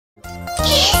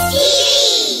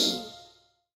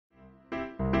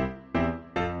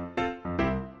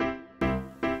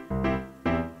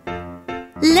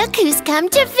Look who's come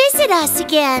to visit us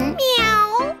again.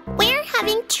 Meow. We're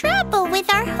having trouble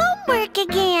with our homework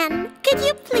again. Could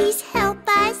you please help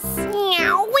us?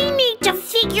 Meow. We need to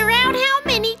figure out how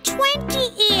many 20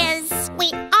 is.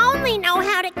 We only know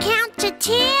how to count to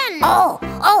 10. Well,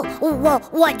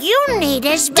 what you need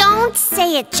is... Don't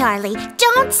say it, Charlie.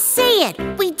 Don't say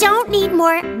it. We don't need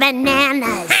more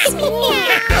bananas.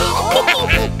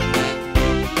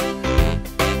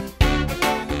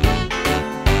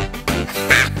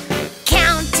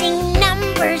 Counting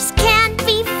numbers can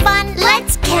be fun.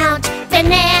 Let's count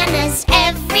bananas,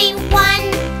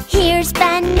 everyone. Here's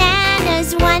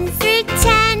bananas 1 through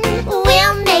 10.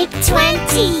 We'll make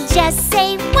 20. Just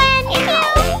say when you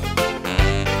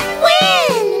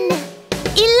win.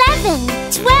 11,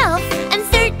 12, and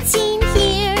 13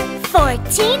 here.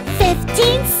 14,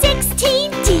 15,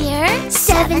 16, dear.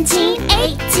 17,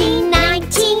 18,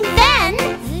 19, then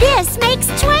this makes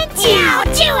 20. Now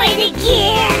do it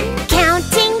again.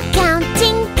 Counting,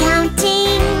 counting,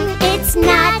 counting. It's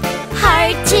not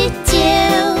hard to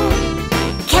do.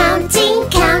 Counting,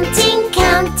 counting,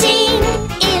 counting.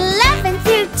 11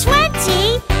 through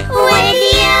 20 with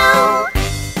you.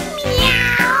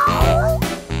 Meow.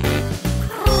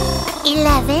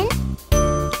 11,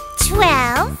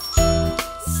 12,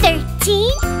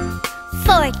 13,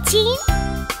 14,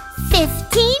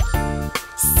 15,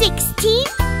 16,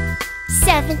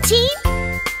 17,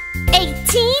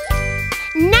 18,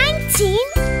 19,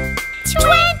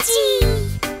 20.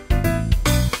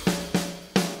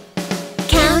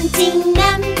 Counting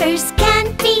numbers can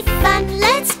be fun.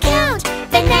 Let's count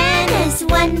bananas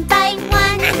 1 by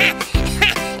 1.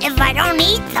 If I don't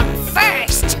eat them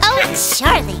first. Oh,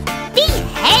 Charlie, behave.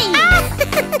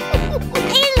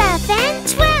 11,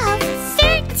 12,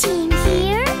 13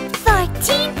 here.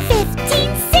 14,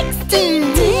 15,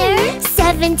 16 dear.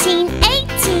 17,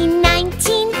 18,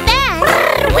 19, then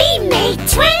we made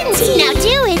 20. Now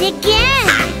do it again.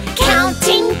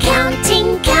 Counting,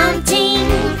 counting, counting.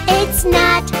 It's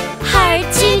not hard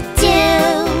to do.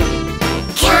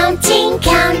 Counting,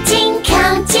 counting,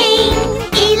 counting.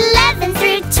 11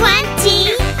 through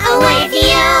 20 with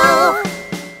you.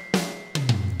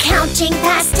 Counting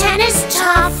past 10 is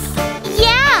tough.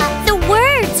 Yeah, the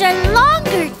words are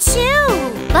longer too.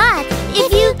 But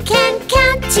if you can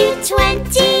count to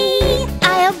 20,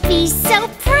 I'll be so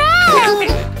proud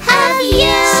of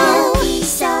you. She'll be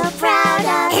so proud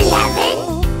of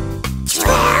 11,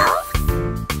 12,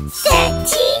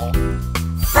 13,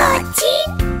 14,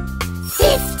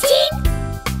 15,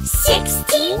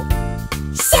 16,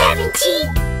 17,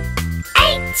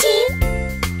 18,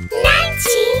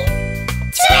 19,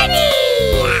 20!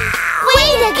 Way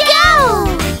to go!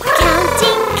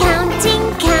 Counting, counting,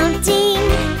 counting.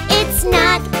 It's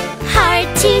not hard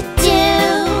to do.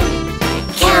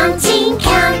 Counting,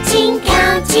 counting,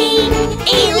 counting.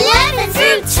 11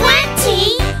 through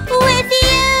 20 with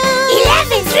you.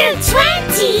 11 through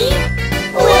 20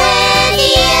 with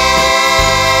you.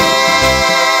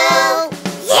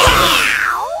 Yeah!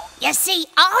 You see,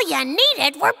 all you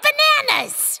needed were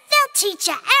bananas. They'll teach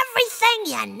you everything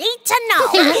you need to know.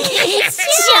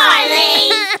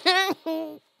 Charlie!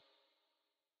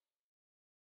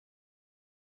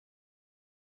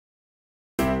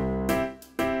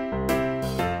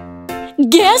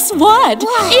 Guess what?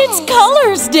 It's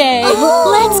Colors Day!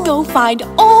 Let's go find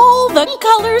all the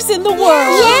colors in the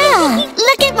world! Yeah!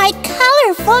 Look at my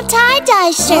colorful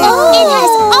tie-dye shirt! It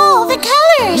has all the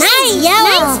colors! Nice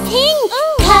yellow! Nice pink!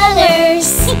 Colors!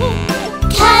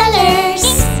 Colors!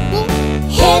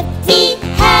 Hippie,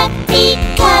 happy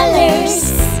colors!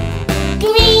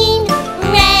 Green,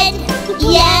 red,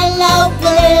 yellow,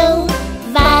 blue,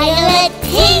 violet,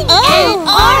 pink, and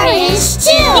orange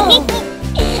too!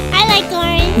 I like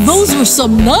orange. Those are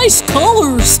some nice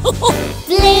colors.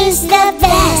 Blue's the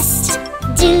best.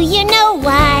 Do you know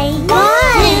why?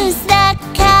 Why? Blue's the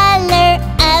color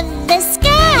of the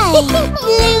sky.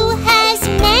 Blue has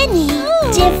many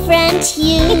different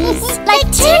hues, like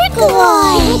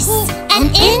turquoise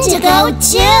and indigo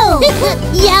too.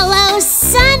 Yellow,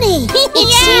 sunny, it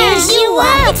cheers you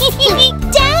up.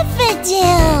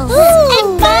 Daffodils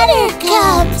and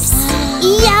buttercups.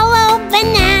 Yellow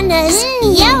bananas,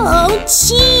 yellow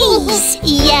cheese,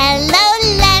 yellow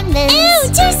lemons. Ew,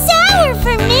 too sour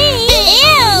for me.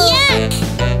 Ew. Yuck.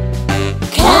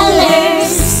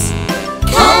 Colors,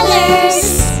 colors,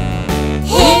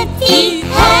 hippie,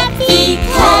 happy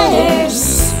colors.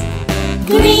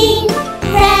 Green,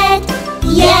 red,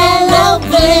 yellow,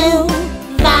 blue,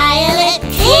 violet,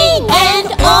 pink, and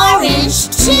orange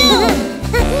too.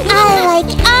 I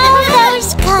like all those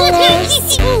colors.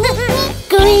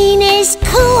 Green is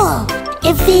cool.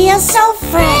 It feels so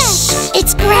fresh.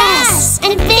 It's grass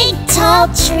and big tall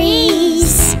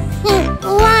trees.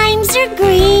 Limes are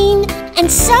green and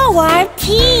so are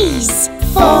peas.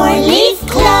 4-leaf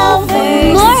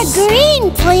clovers. More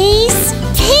green, please.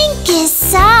 Pink is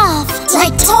soft,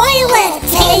 like toilet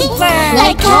paper,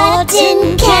 like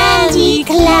cotton candy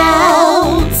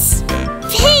clouds.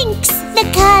 Pink's the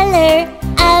color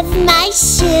of my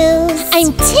shoes.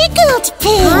 I'm tickled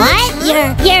pink. What?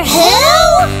 You're who?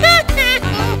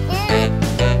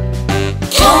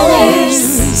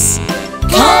 Colors,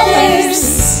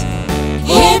 colors,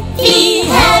 hippie,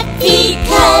 happy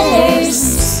colors.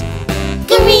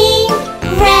 Green,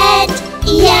 red,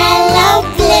 yellow,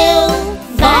 blue,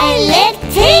 violet,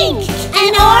 pink,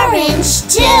 and orange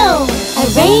too. A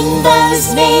rainbow's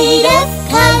made of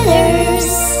colors.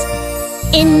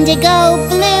 Indigo,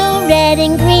 blue, red,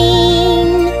 and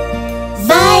green.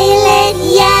 Violet,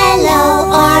 yellow,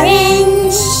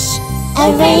 orange. A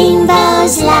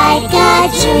rainbow's like a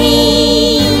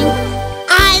dream.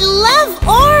 I love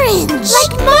orange.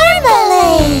 Like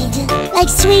marmalade. Like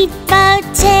sweet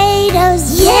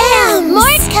potatoes. Yeah,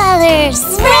 more colors.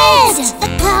 Red, the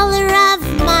color of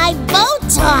my bow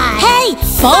tie. Hey,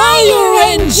 Fire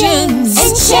engines!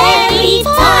 and cherry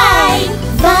pie.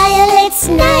 Violet's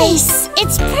nice.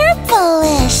 It's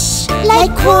purplish.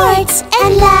 Like quartz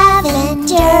and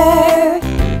lavender.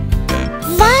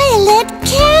 Violet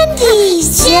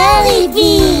candies, jelly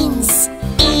beans,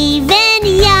 even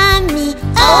yummy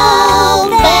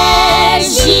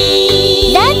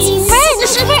aubergine. That's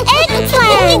French for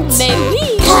eggplant. Maybe.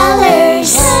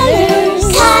 Colors, colors,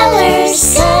 colors,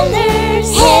 colors.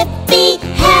 Hippie,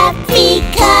 happy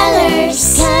colors,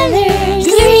 colors.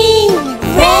 Green,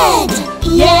 red,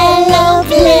 yellow,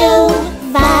 blue,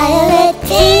 violet,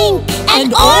 pink,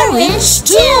 and orange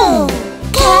too.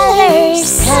 Colors,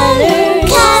 colors,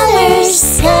 colors,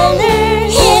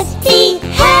 colors. Hippie,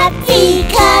 happy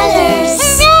colors.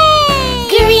 Hooray!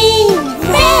 Green,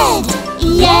 red,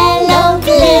 yellow,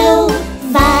 blue,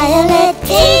 violet,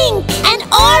 pink, and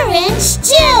orange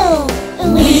too.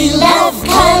 We love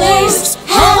colors.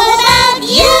 How about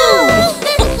you?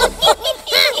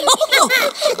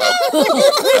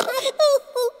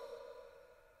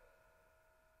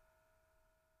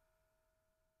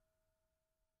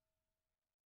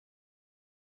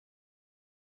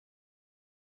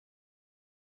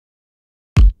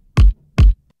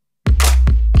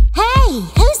 Hey,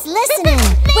 who's listening?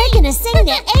 We're gonna sing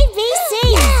the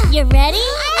ABCs. You ready?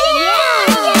 Yeah!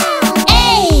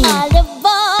 A, all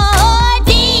aboard. B,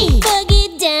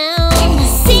 boogie down.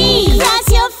 C, cross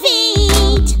your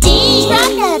feet. D,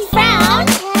 drop that frown.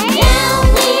 Now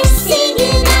we're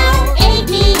singing our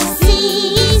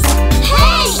ABCs.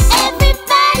 Hey,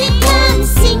 everybody come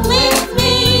sing with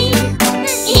me.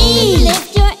 E,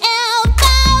 lift your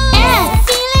elbow. F,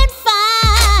 feeling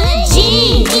fine. G,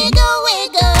 wiggle,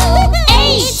 wiggle.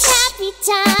 H, happy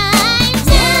times.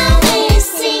 Now we're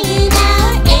singing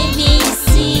our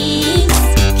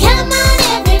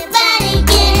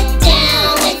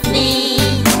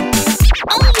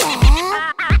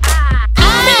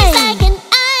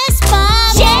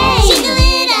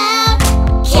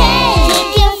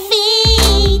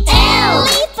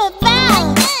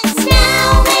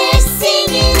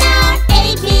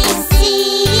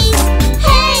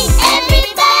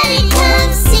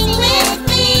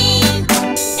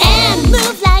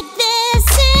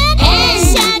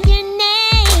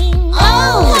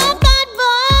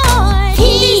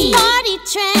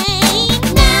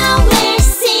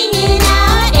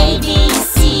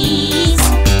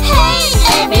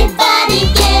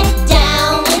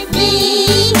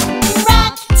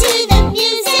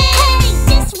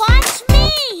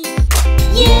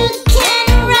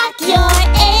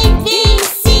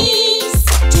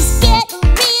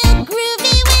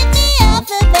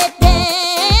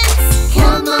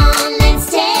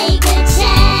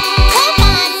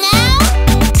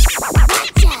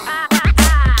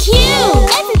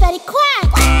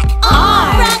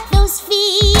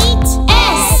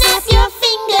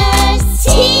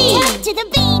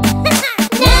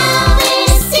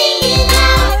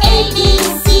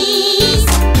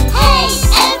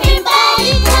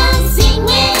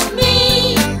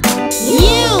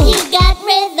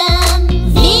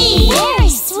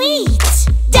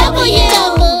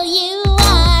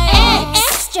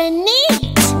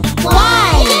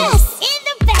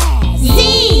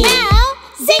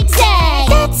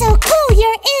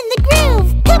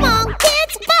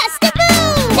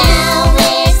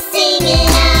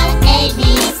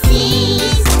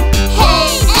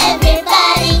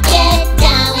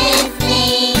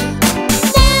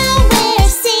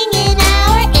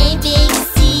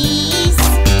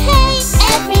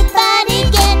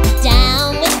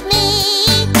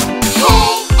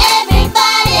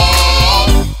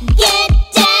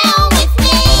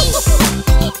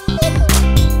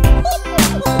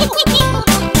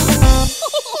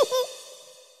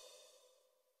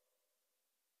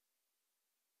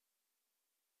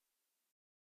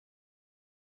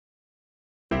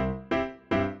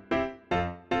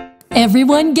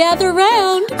Everyone gather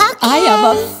round. Okay. I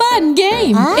have a fun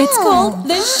game. It's called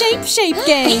the Shape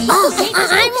Game.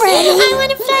 I'm ready. I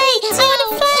want to play.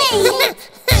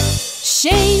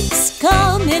 Shapes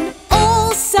come in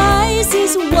all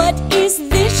sizes. What is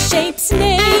this shape's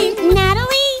name?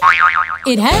 Natalie?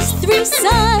 It has 3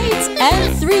 sides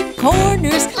and 3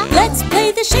 corners. Let's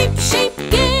play the Shape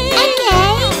Game.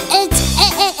 Okay.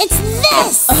 It's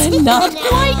this. Not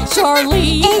quite,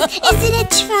 Charlie. Is it a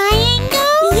triangle?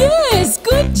 Yes,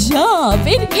 good job.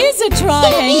 It is a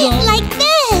triangle. Like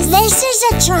this. This is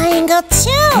a triangle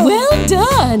too. Well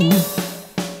done.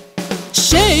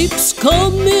 Shapes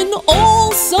come in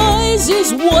all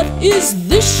sizes. What is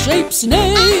this shape's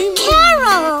name?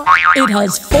 Carol. It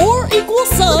has 4 equal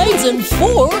sides and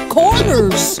 4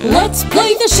 corners. Let's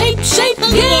play the Shape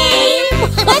Game.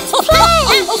 Let's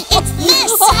play. It's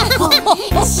this.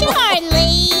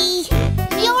 Charlie,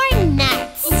 you're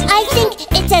nuts. I think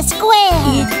it's a square.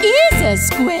 It is a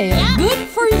square. Good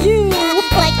for you.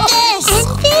 Like this. And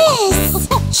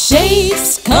this.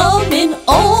 Shapes come in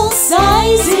all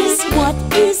sizes. What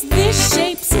is this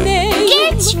shape's name?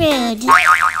 Gertrude.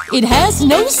 It has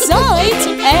no sides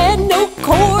and no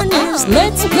corners.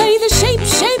 Let's play the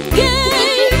Shape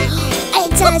Game.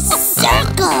 It's a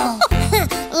circle.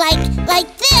 like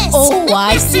this. Oh,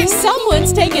 I see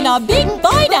someone's taking a big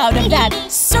bite out of that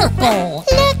circle.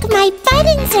 Look, my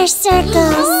buttons are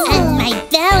circles. And my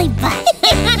belly button.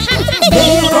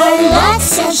 There are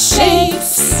lots of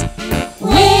shapes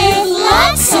with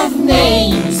lots of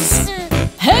names.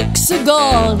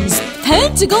 Hexagons,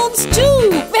 pentagons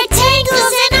too.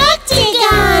 Rectangles and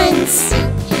octagons.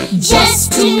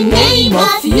 Just to name a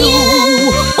few.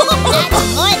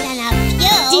 That's more than a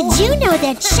few. Did you know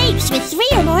that shapes with 3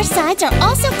 or more sides are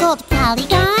also called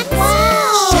polygons?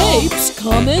 Wow. Shapes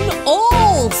come in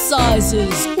all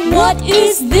sizes. What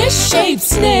is this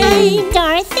shape's name?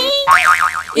 Dorothy?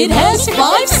 It has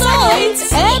 5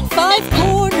 sides and 5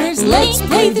 corners. Let's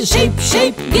play the Shape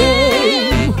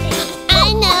Game.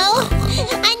 I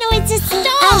know it's a star.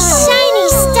 A shiny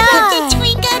star. The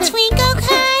twinkle, twinkle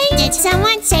kind. Did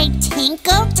someone say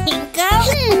tinkle, tinkle?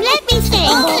 Let me think.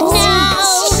 No,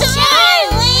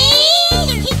 Charlie.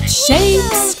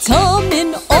 Shapes come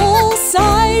in all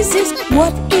sizes.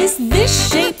 What is this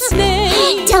shape's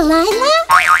name? Delilah?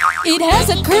 It has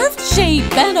a curved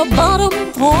shape and a bottom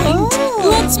point.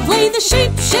 Let's play the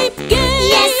Shape Game.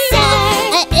 Yes, sir.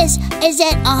 Is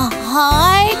it a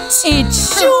heart? It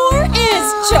sure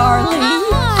is, Charlie.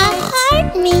 A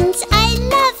heart means I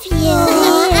love you.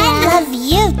 I love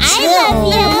you too.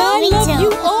 I love you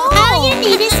all. All you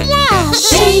need is love.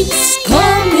 Shapes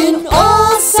come in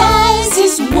all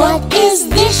sizes. What is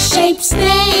this shape's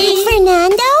name?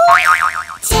 Fernando?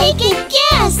 Take a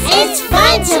guess. It's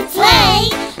fun to play.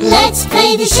 Let's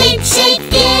play the Shape Game.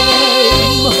 Shape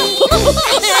game.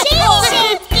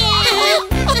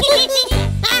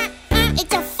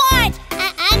 It's a fart.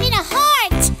 I mean a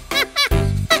heart.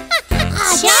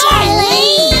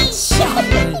 Charlie.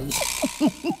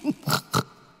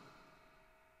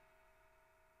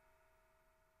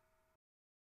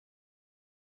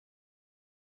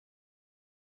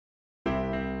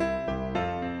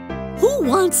 Who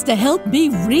wants to help me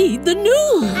read the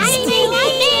news?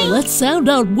 Let's sound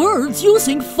out words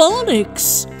using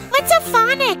phonics. What's a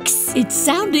phonics? It's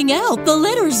sounding out the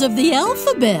letters of the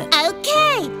alphabet.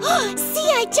 Okay.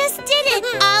 See, I just did it.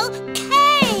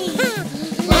 Okay.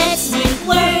 Let's make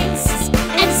words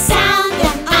and sound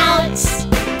them out.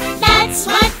 That's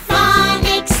what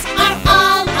phonics are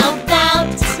all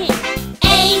about.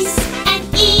 A's and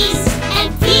E's and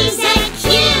P's and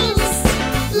Q's.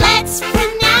 Let's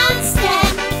pronounce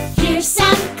them. Here's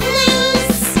some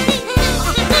clues.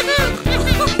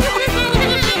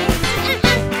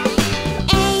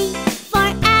 A for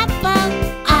apple,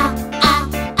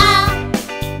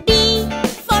 B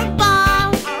for ball,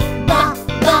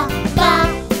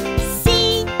 C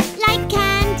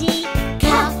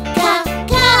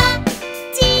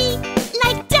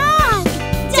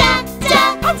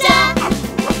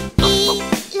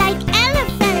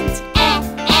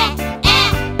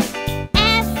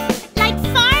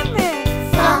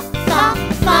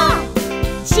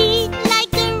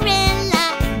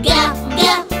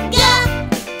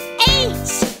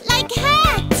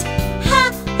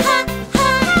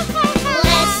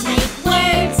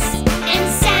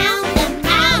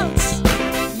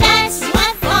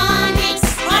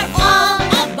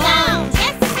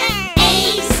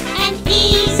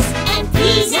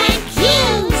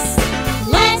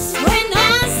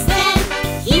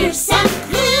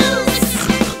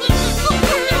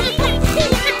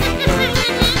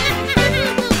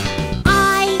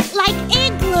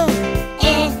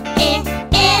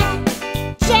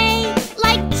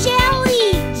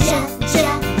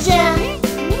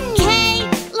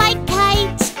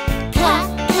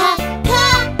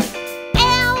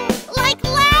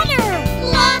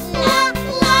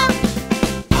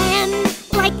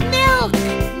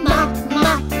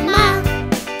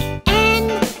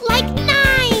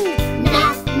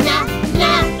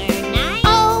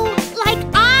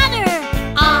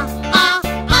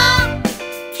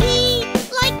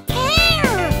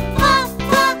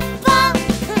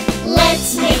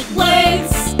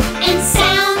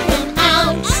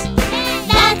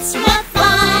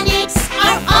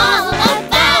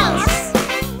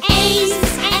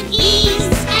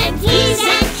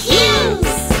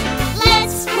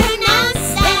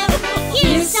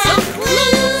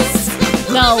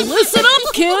Listen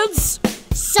up, kids!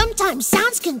 Sometimes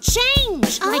sounds can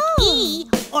change, like E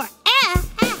or F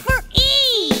for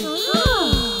E.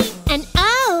 And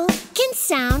O can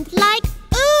sound like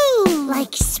ooh.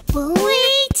 Like spoon?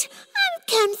 Wait, I'm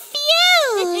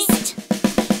confused.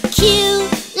 Q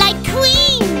like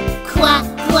queen, quack,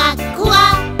 quack,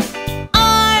 quack.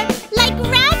 R like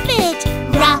rabbit,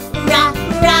 ra, ra,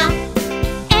 ra.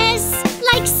 S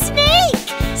like snake,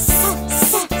 s,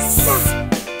 s, s.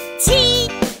 T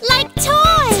like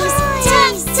toys, ta,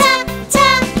 ta, ta.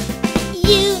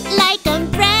 U like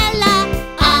umbrella,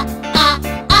 ah, ah,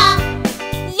 ah.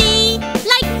 V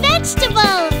like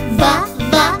vegetable, va,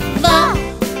 va, va.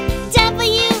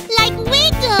 W like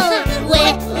wiggle, we,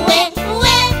 we,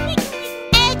 we.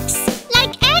 X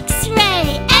like x-ray,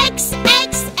 x,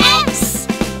 x, x.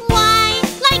 Y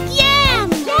like yam,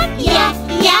 ya,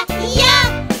 ya, ya.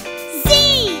 Z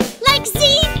like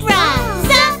zebra,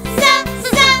 za, za,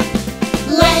 za.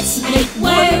 Let's make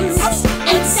words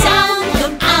and sound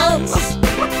them out.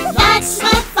 That's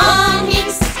what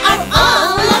phonics are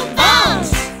all about.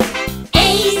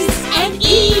 A's and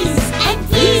E's and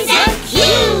P's and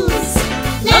Q's.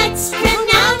 Let's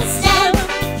pronounce them.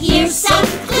 Here's some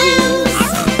clues.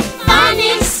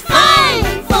 Phonics fun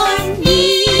for me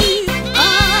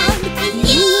and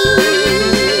you.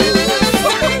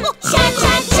 Cha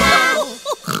cha cha.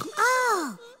 Oh,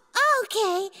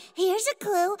 okay. Here's a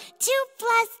clue. 2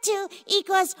 plus 2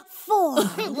 equals 4.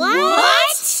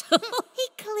 What? He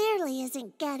clearly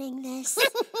isn't getting this.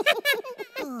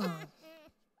 Oh.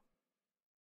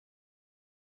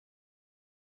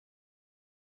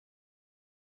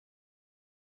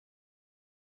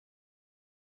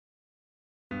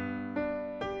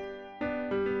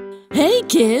 Hey,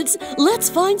 kids, let's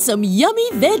find some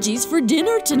yummy veggies for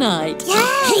dinner tonight.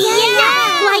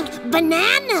 Yeah. Like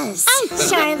bananas. Oh,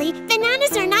 Charlie,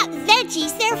 bananas are not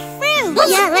veggies, they're fruit.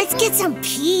 Yeah, let's get some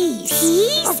peas.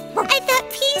 Peas? I thought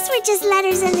peas were just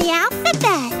letters in the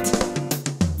alphabet.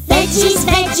 Veggies,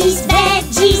 veggies,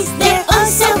 veggies, they're oh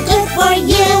so good for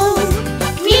you.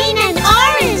 Green and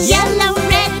orange, yellow,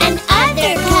 red, and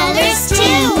other colors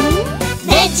too.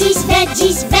 Veggies,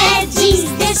 veggies, veggies,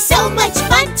 they're so much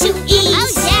fun to eat. Oh,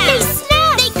 yeah. They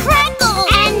snap, they crackle,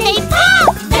 and they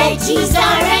pop. Veggies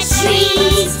are a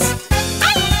treat.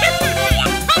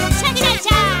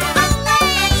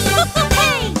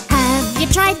 Hey, have you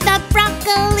tried the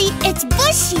broccoli? It's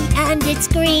bushy and it's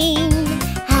green.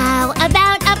 How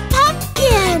about a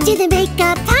pumpkin? Do they make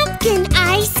a pumpkin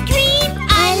ice cream?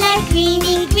 I like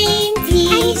greeny green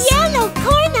peas. And yellow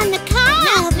corn on the cob.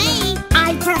 Not me.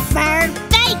 I prefer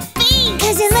baked beans,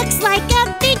 'cause it looks like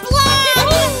a big blob.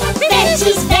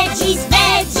 Veggies, veggies,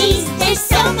 veggies, they're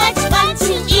so much fun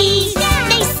to eat.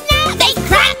 They snap, they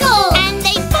crackle, and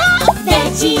they pop.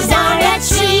 Veggies are a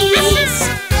treat.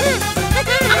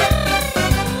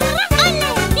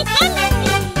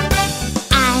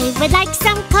 I would like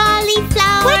some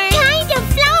cauliflower. What kind of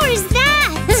flower is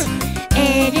that?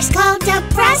 It is called a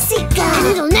brassica, and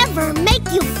it'll never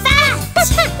make you fat.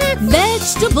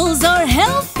 Vegetables are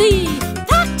healthy,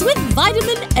 packed with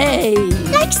vitamin A.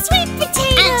 Like sweet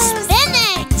potatoes and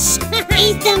spinach.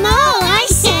 Eat them all, I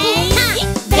say.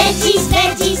 Veggies,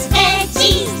 veggies,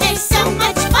 veggies, they're so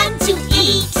much fun to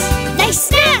eat. They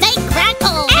snap, they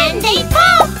crackle, and they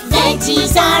pop.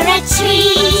 Veggies are a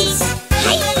treat.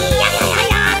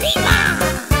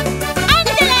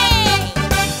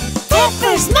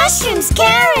 Peppers, mushrooms,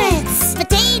 carrots,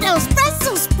 potatoes,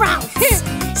 Brussels sprouts.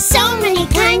 So many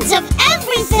kinds of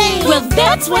everything. Well,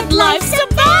 that's what life's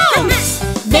about.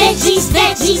 Veggies,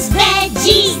 veggies,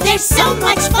 veggies, they're so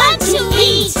much fun to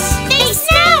eat. They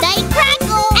snap, they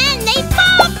crackle, and they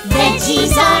pop.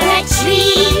 Veggies are a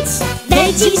treat.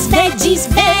 Veggies, veggies,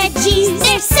 veggies,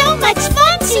 they're so much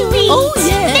fun to eat. Oh,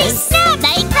 yes. They snap,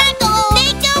 they crackle,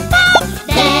 they go pop.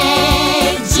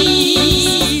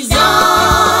 Veggies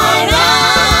are a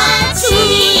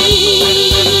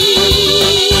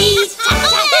treat.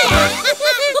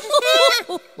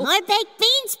 More baked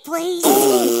beans, please.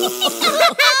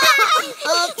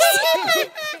 Oops.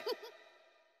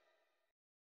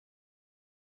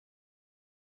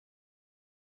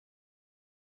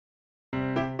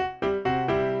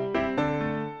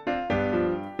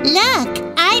 Look,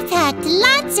 I packed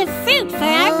lots of fruit for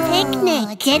our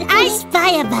picnic. Did I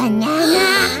spy a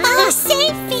banana? Oh,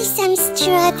 save me some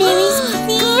strawberries,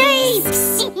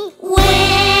 grapes.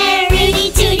 We're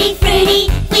Rudy Tooty Fruity.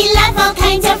 We love all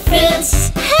kinds of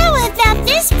fruits. How about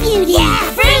this beauty?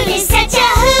 Yeah, fruit is such a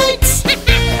hoot.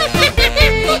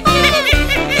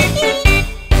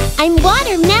 I'm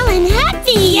watermelon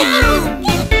happy. Yum.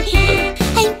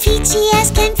 I'm peachy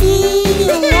as can be. I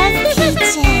love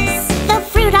peaches. The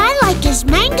fruit I like is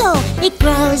mango. it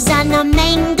grows on a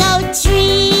mango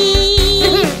tree.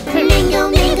 Mango,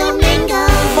 mango, mango.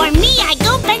 For me, I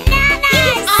go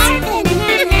bananas. Our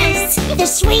bananas, the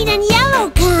sweet and yellow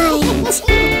kind.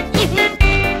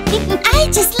 I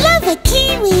just love a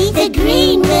kiwi. The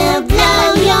green will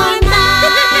blow your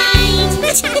mind.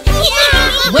 Yeah.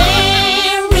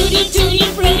 We're Rooty Tooty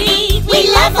Fruity. We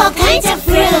love all kinds of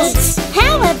fruits.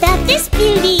 How about this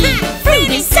beauty? Fruit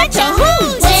is such a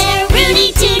hoot. We're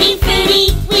Rooty Tooty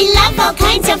Fruity. We love all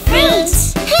kinds of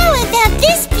fruits. How about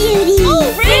this beauty?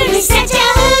 Fruit is such a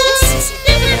hoot.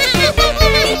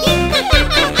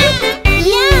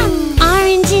 Yum!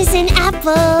 Oranges and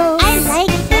apples. I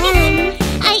like them.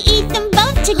 I eat them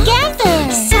both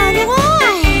together. So do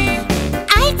I.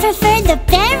 I prefer the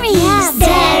berries. Yeah,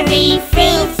 berry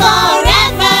fruit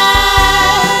forever.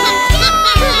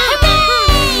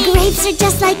 Grapes are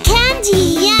just like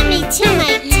candy. Yummy to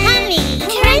my tummy.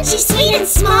 Crunchy, sweet and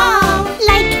small.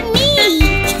 Like me.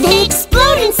 They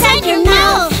explode inside your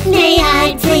mouth. May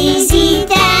I please eat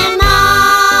them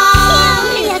all?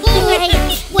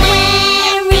 Great.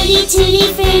 We're Rooty Tooty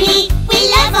Fruity. We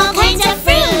love all kinds of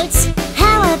fruits.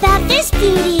 How about this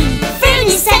beauty? Fruit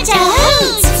is such a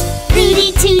hoot.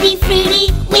 Rooty Tooty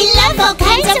Fruity. We love all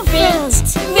kinds of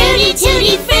fruits. Rooty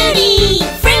Tooty Fruity.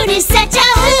 Fruit is such a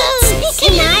hoot.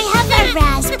 Can I have a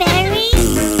raspberry?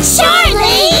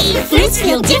 Surely! Fruits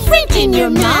feel different in your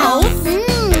mouth.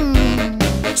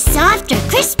 Soft or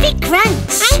crispy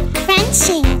crunch. I'm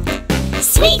crunching.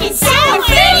 Sweet and sour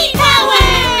fruity power.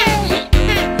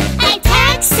 I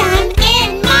packed some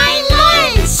in my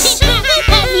lunch.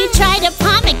 Have you tried a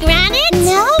pomegranate?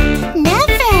 Nope,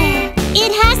 never.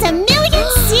 It has 1,000,000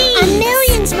 seeds.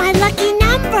 1,000,000's my lucky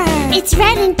number. It's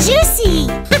red and juicy.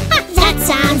 That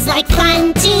sounds like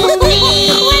fun to me.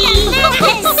 What a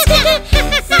mess.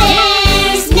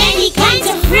 There's many kinds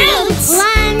of fruits.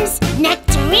 Plums,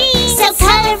 nectarines, so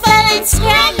colorful and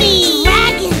scrubby.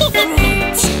 Dragon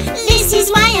fruit. This is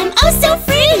why I'm oh so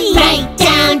fruity. Right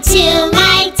down to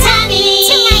my tummy.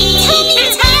 To my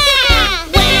tummy.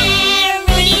 We're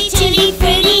Rooty Tooty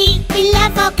Fruity. We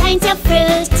love all kinds of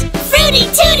fruit. Fruity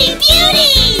Tooty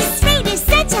Beauties. Fruit is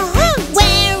such a hoot.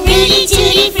 We're Rooty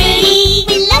Tooty Fruity.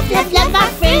 We love, love, love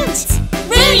our fruit.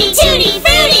 Rooty Tooty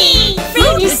Fruity.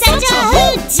 Fruit is such a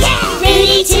hoot. Yeah.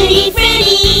 Rooty Tooty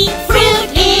Fruity. Fruit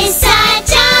is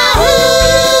such a hoot.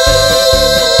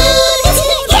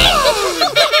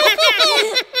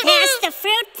 Pass the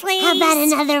fruit, please. How about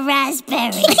another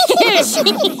raspberry?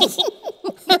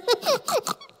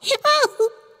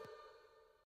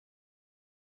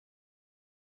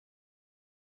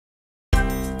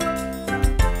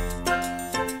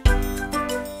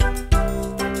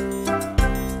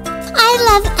 I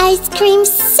love ice cream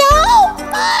so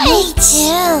much. Me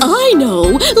too. I know.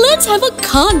 Let's have a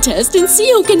contest and see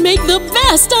who can make the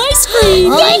best ice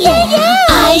cream. Oh,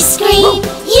 yeah. Ice cream,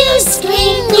 you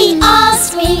scream, we all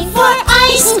scream for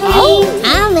ice cream.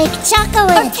 I'll make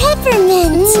chocolate or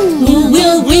peppermint. Who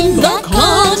will win the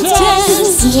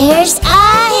contest? Here's a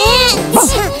hint.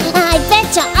 I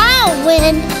betcha I'll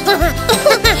win.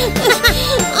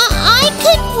 I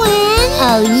could win.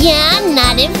 Oh yeah,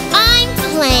 not if I'm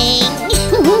playing.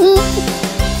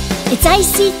 It's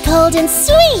icy cold and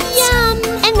sweet. Yum!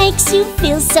 And makes you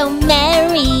feel so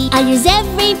merry. I use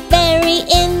every berry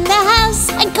in the house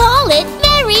and call it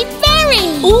Mary Berry.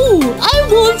 Ooh, I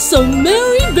want some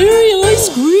Mary Berry ice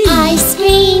cream. Ice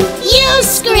cream, you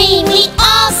scream, we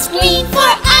all scream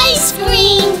for ice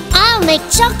cream. I'll make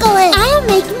chocolate, I'll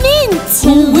make mint.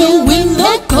 Who will win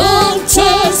the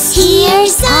contest?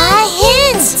 Here's a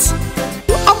hint.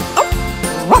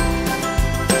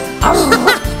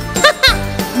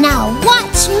 Now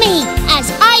watch me as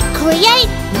I create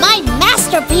my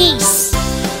masterpiece.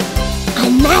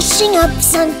 I'm mashing up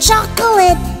some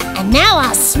chocolate, and now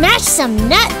I'll smash some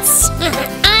nuts.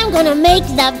 I'm gonna make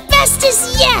the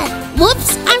bestest yet.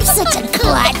 Whoops, I'm such a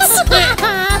klutz.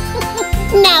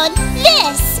 Now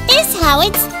this is how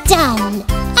it's done.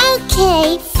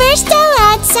 Okay, first I'll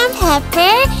add some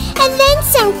pepper and then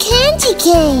some candy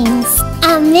canes.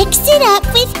 I'll mix it up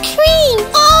with cream.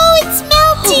 Oh, it's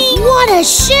melting! What a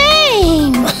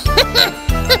shame!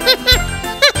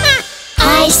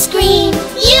 Ice cream,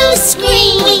 you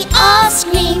scream, we all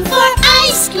scream for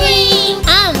ice cream.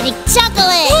 I'll make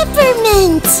chocolate,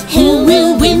 peppermint. Who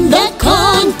will win the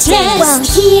contest? Well,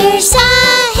 here's a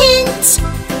hint.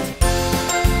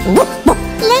 Look,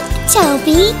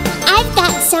 Toby, I've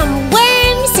got some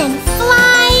worms and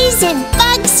flies and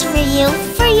bugs for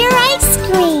your ice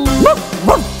cream.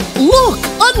 Look,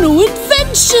 a new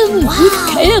invention! Wow. With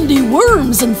candy,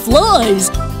 worms, and flies.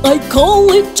 I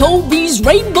call it Toby's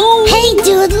rainbow. Hey,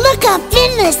 dude, look up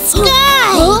in the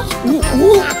sky.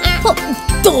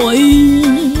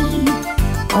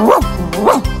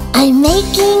 I'm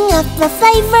making up the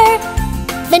flavor.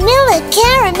 Vanilla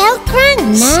caramel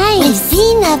crunch. Nice. With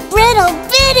peanut brittle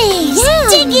bitties. Yum.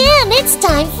 Dig in, it's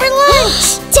time for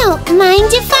lunch. Don't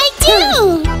mind if I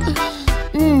do.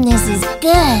 This is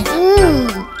good.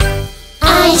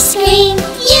 Ice cream,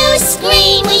 you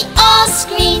scream, we all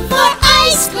scream for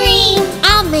ice cream.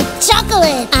 I'll make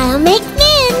chocolate, I'll make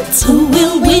mint. Who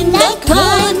will win the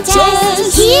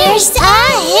contest? Here's a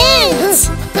hint.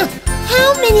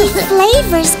 How many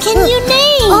flavors can you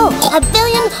name?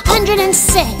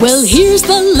 1,106. Well, here's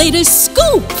the latest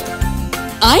scoop.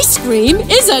 Ice cream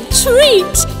is a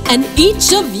treat, and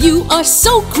each of you are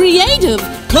so creative.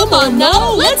 Come on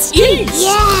now, let's eat.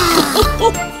 Yeah.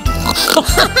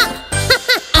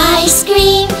 Ice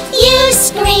cream, you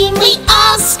scream, we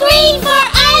all scream for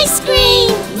ice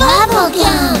cream.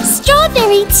 Bubblegum,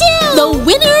 strawberry too. The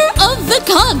winner of the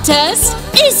contest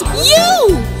is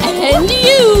you, and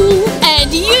you,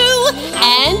 and you,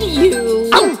 and you.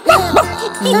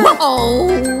 Oh,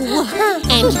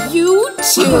 and you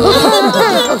too.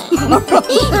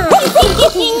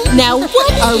 Now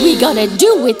what are we gonna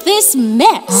do with this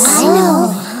mess? I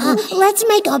know. Let's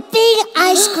make a big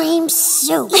ice cream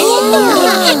soup.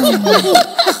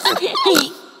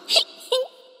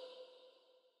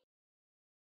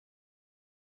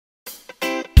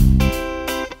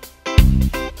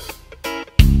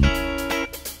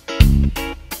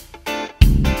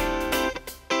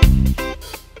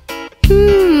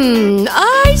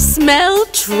 I smell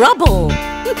trouble.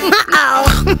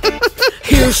 Uh-oh.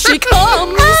 Here she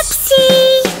comes.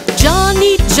 Oopsie.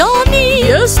 Johny Johny.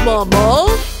 Yes, Mama.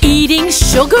 Eating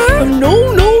sugar?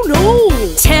 No, no, no.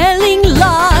 Telling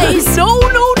lies? No,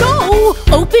 no, no.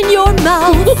 Open your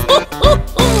mouth.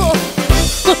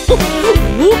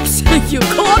 Whoops, you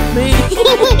caught me.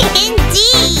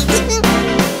 Indeed.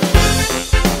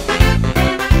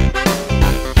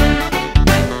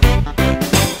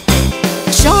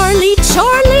 Charlie,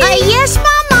 Yes,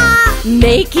 Mama.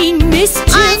 making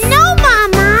mischief. No,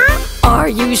 Mama. Are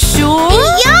you sure?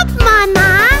 Yup,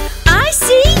 Mama. I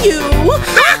see you.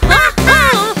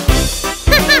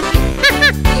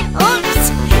 Oops.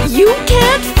 You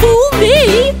can't fool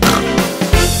me.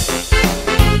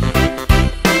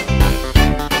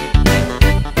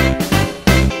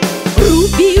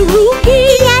 Ruby,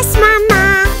 Yes,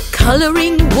 Mama.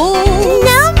 coloring walls.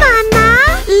 No, Mama.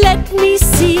 Let me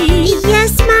see.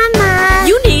 Yes, Mama.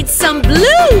 You need some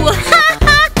blue.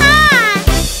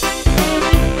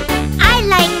 I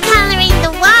like coloring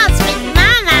the walls with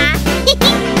Mama.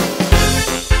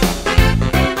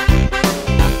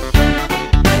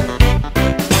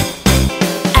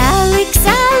 Alex,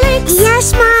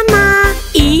 Yes, Mama.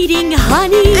 eating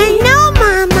honey. No,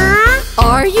 Mama.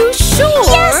 Are you sure?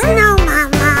 Yes, no,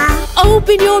 Mama.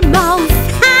 Open your mouth.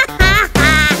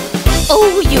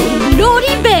 Oh, you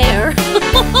naughty bear.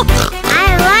 I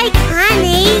like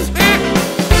honey.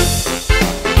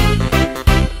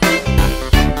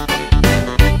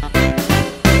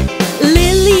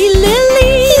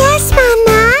 Lily, Yes,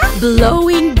 Mama.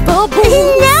 blowing bubbles.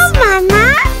 No, Mama.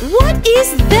 What is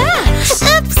that?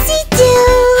 Oopsie-doo.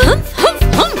 Humph, humph,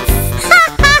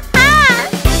 humph.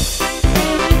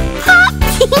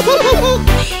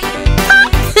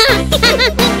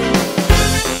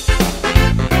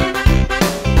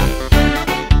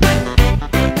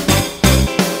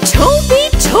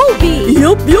 Toby,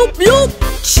 Yup.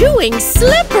 chewing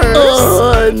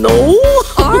slippers. No.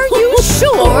 Are you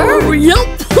sure? Oh, yup.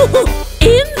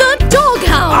 In the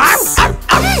doghouse. I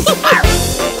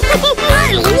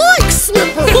like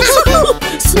slippers.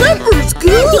 Slippers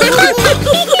good.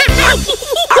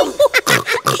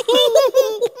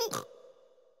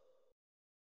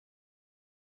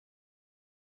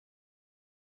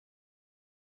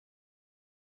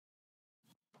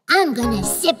 I'm gonna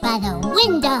sit by the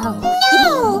window.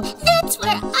 No, that's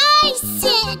where I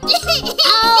sit.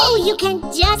 Oh, you can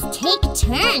just take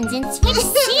turns and switch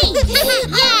seats.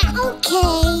 Yeah,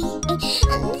 okay.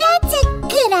 That's a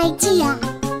good idea.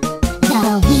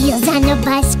 The wheels on the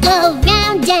bus go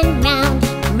round and round,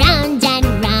 round and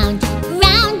round,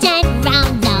 round and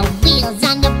round. The wheels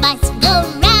on the bus go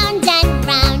round and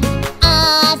round,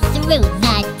 all through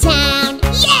the town.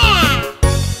 Yeah!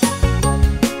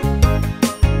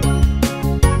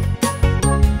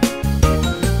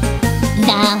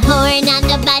 The horn on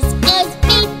the bus goes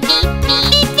beep, beep, beep,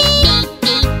 beep, beep,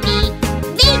 beep,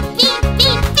 beep, beep, beep,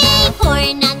 beep, beep.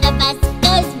 Horn on the bus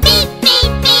goes beep,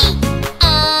 beep, beep,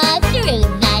 all through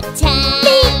the town.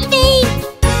 Beep, beep,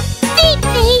 beep,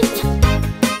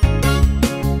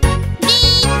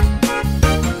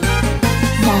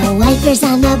 wipers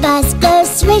on the bus go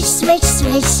swish, swish,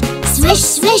 swish. Swish,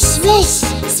 swish, swish.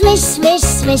 Swish, swish,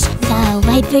 swish. The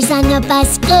wipers on the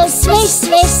bus go swish,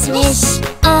 swish, swish.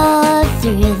 All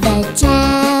through the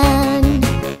town.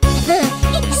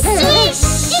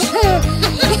 Swish!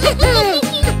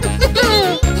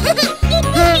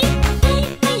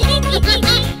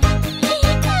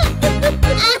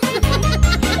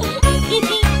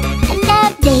 The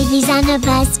babies on the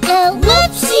bus go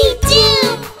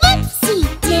whoopsie-doo,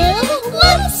 whoopsie-doo,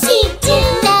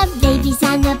 whoopsie-doo. The babies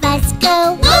on the bus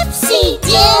go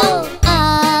whoopsie-doo,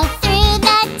 all through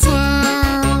the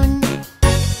town.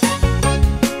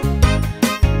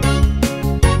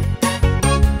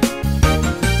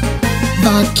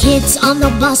 The kids on the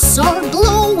bus are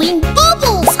blowing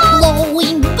bubbles,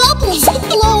 blowing bubbles,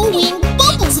 blowing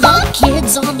bubbles. The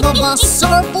kids on the bus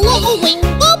are blowing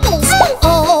bubbles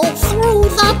all through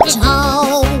the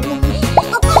town.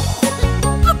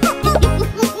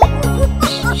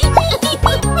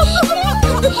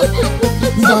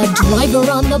 The driver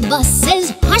on the bus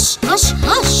says hush, hush,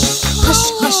 hush. Hush,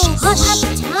 hush, hush.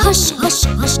 Hush, hush,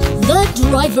 hush. The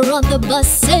driver on the bus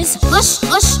says hush,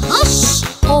 hush, hush.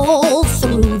 All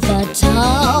through the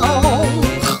town.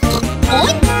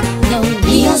 The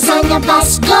wheels on the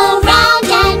bus go round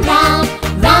and round,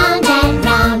 round and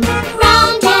round,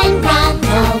 round and round.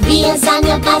 The wheels on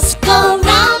the bus go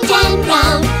round and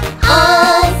round,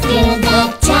 all through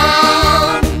the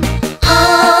town,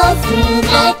 all through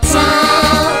the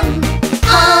town,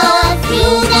 all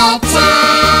through the town.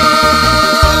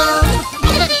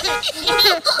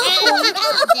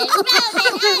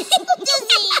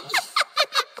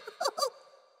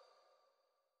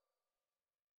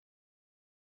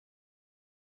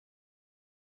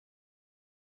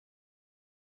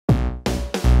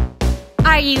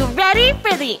 Are you ready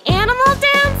for the animal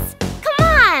dance? Come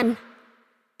on!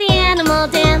 The animal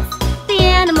dance, the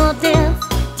animal dance.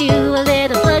 Do a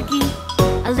little boogie,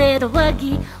 a little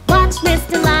woogie. Watch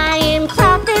Mr. Lion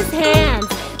clap his hands,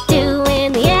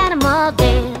 doing the animal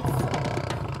dance.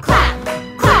 Clap,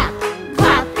 clap,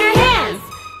 clap your hands.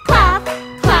 Clap,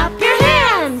 clap your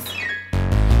hands.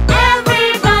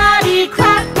 Everybody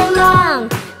clap along,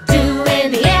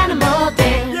 doing the animal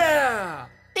dance. Yeah!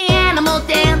 The animal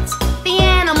dance, the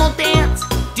animal dance.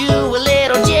 Do a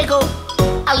little jiggle,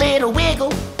 a little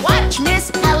wiggle. Watch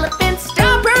Miss Elephant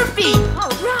stomp her feet,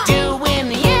 doing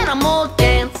the animal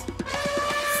dance.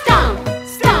 Stomp,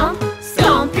 stomp,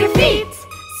 stomp your feet.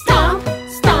 Stomp,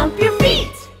 stomp your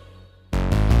feet.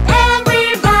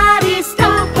 Everybody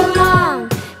stomp along,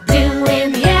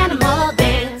 doing the animal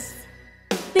dance.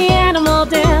 The animal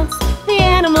dance, the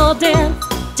animal dance.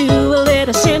 Do a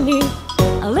little shimmy,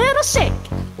 a little shake.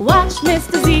 Watch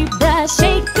Mr. Zebra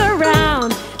shake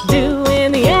around,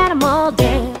 doing the animal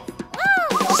dance.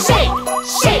 Shake,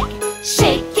 shake,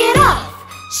 shake it off.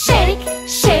 Shake,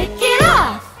 shake it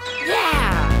off.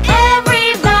 Yeah!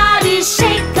 Everybody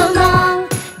shake along,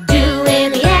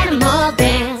 doing the animal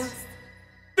dance.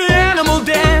 The animal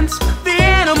dance, the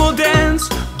animal dance.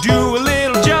 Do a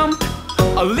little jump,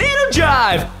 a little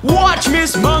jive. Watch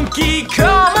Miss Monkey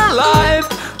come alive,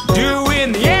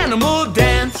 doing the animal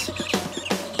dance.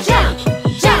 Jump,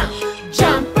 jump,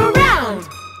 jump around.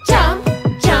 Jump,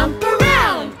 jump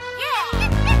around.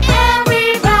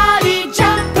 Everybody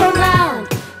jump around,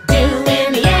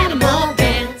 doing the animal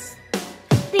dance.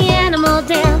 The animal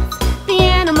dance, the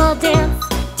animal dance.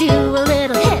 Do a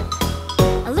little hip,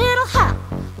 a little hop.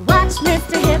 Watch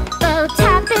Mr. Hippo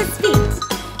tap his feet,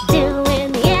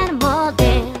 doing the animal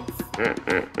dance.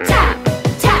 Tap,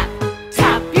 tap,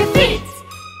 tap your feet.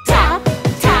 Tap,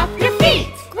 tap your feet.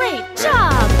 Great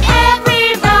job!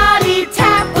 Everybody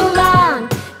tap along,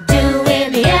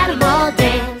 doing the animal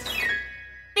dance.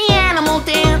 The animal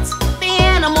dance, the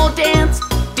animal dance.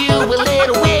 Do a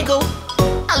little wiggle,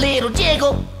 a little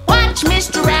jiggle. Watch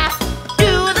Mr. Giraffe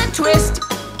do the twist,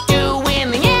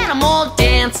 doing the animal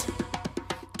dance.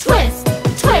 Twist,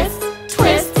 twist,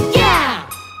 twist, yeah!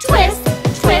 Twist,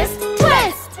 twist,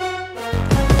 twist.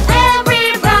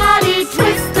 Everybody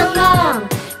twist along,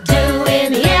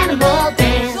 doing the animal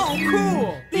dance. So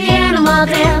cool! The animal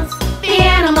dance, the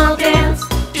animal dance.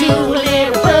 Do a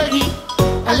little boogie,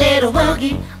 a little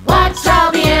woogie. Watch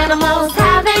all the animals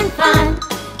having fun,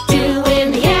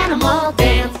 doing the animal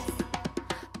dance.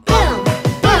 Boom,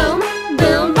 boom,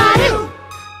 boom, ba-doo.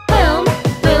 Boom,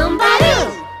 boom, ba-doo.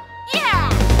 Yeah!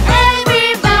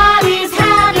 Everybody's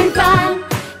having fun,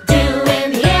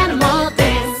 doing the animal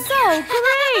dance. So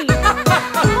great!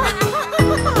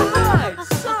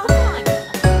 So fun!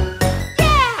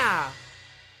 Yeah!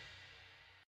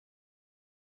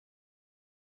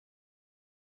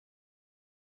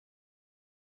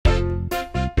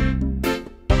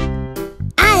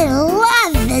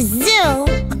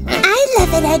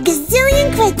 a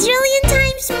gazillion, quadrillion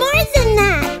times more than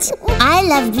that. I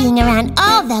love being around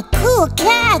all the cool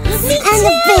cats and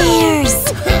the bears.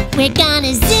 We're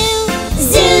gonna zoo,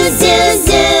 zoo, zoo,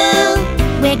 zoo.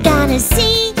 We're gonna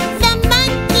see the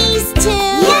monkeys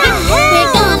too.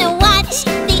 We're gonna watch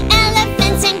the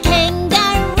elephants and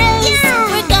kangaroos.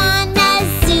 We're gonna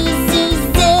zoo, zoo,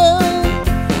 zoo.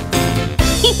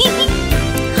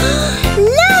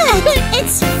 Look,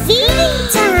 it's feeding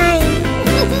time.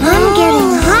 I'm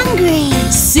getting hungry.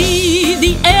 See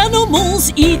the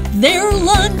animals eat their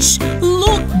lunch.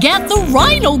 Look at the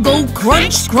rhino go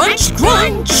crunch, crunch,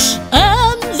 crunch.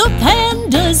 And the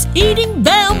panda's eating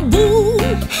bamboo.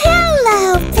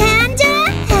 Hello,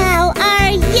 Panda. How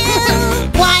are you?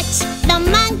 Watch the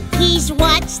monkeys,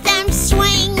 watch them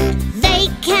swing. They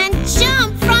can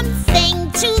jump from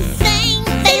thing to thing.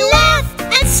 They laugh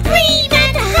and scream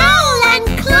and howl and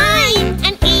climb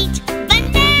and eat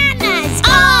bananas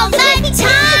all the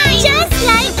time. Just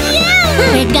like you.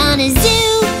 We're gonna zoo,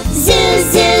 zoo,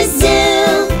 zoo,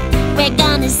 zoo. We're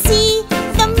gonna see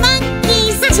the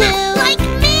monkeys too. Like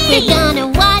me. We're gonna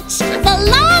watch the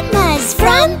llamas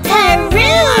from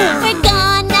Peru. We're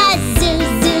gonna zoo,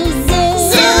 zoo, zoo.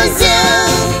 Zoo, zoo.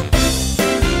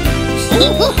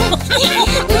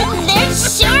 They're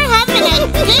sure having a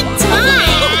good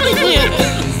time.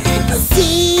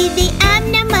 See the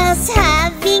animals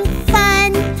having fun.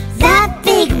 That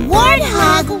big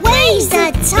warthog weighs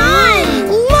a ton.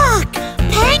 Look,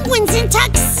 penguins in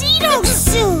tuxedo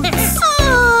suits.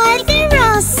 Oh, they're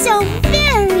all so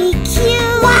very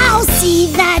cute. Wow, see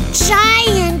that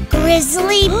giant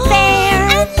grizzly bear.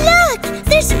 And look,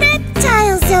 there's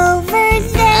reptiles over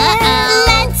there.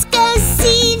 Let's go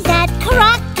see that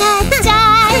crocodile.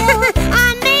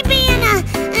 Maybe in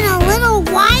a little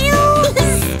while.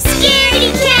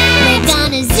 Scaredy cat. We're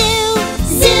gonna zoo,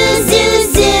 zoo, zoo,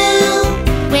 zoo.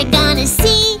 We're gonna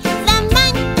see the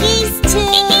monkeys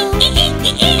too.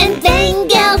 And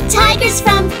Bengal tigers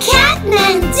from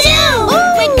Kathmandu.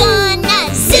 We're gonna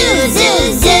zoo, zoo,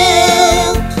 zoo.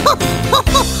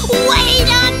 Wait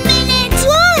a minute.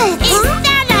 What? Is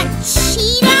that a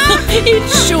cheetah? It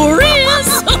sure is.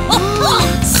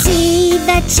 See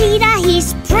the cheetah, he's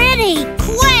pretty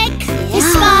quick. His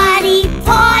spotty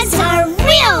paws are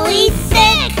really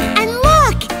thick. And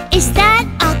look, is that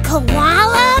a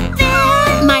koala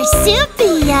bear?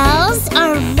 Marsupials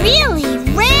are really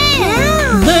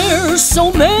rare. There's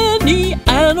so many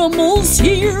animals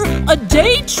here. A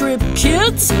day trip,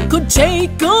 kids, could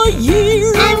take a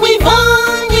year. And we've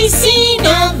only seen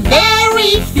a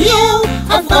very few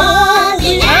of all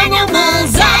the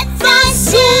animals at the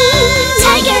zoo.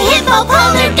 Tiger, hippo,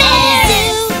 polar bear.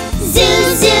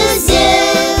 Zoo, zoo, zoo, zoo.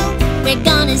 We're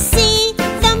gonna see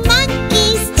the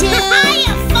monkeys too.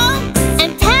 Hiya, folks.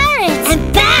 And parrots. And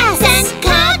bats. And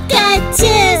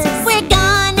cockatoos. We're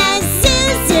gonna zoo,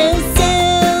 zoo, zoo.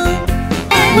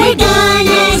 We're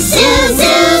gonna zoo,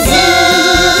 zoo, zoo.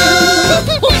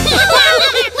 We're at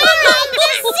the zoo.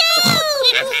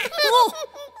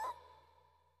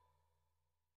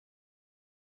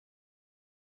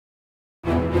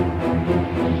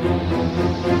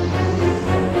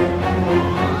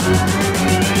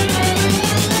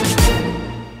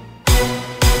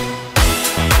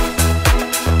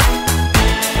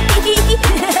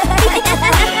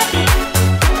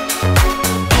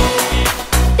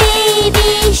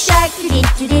 Baby shark,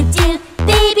 do-do-do-do-do.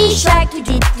 Baby shark,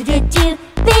 do-do-do-do-do.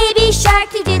 Baby shark,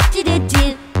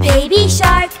 do-do-do-do-do. Baby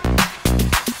shark.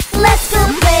 Let's go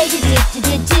play,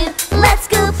 do-do-do-do-do. Let's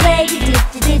go play,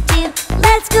 do-do-do-do-do.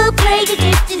 Let's go play,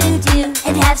 do-do-do-do-do.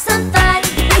 And have some fun.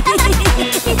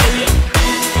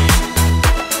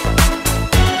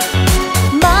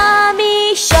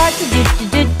 Mommy shark,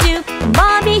 do-do-do-do-do.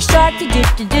 Mommy shark,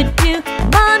 do-do-do-do-do.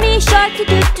 Mommy shark,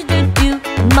 do-do-do-do-do.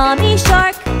 Mommy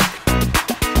shark.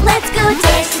 Let's go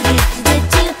dance,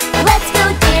 do-do-do-do-do. Let's go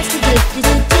dance,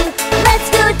 do-do-do-do-do. Let's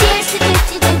go dance,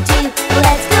 do-do-do-do-do.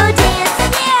 Let's go dance,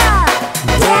 yeah!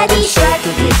 Daddy shark,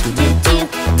 do-do-do-do-do.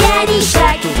 Daddy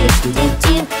shark,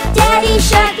 do-do-do-do-do. Daddy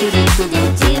shark,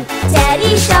 do-do-do-do-do.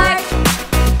 Daddy shark.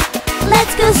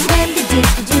 Let's go swim,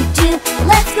 do-do-do-do-do.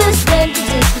 Let's go swim,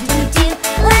 do-do-do-do-do.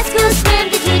 Let's go swim,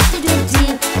 do-do-do-do-do.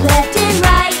 Left and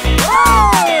right,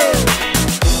 whoa!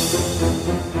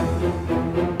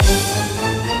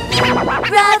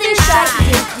 Brother shark.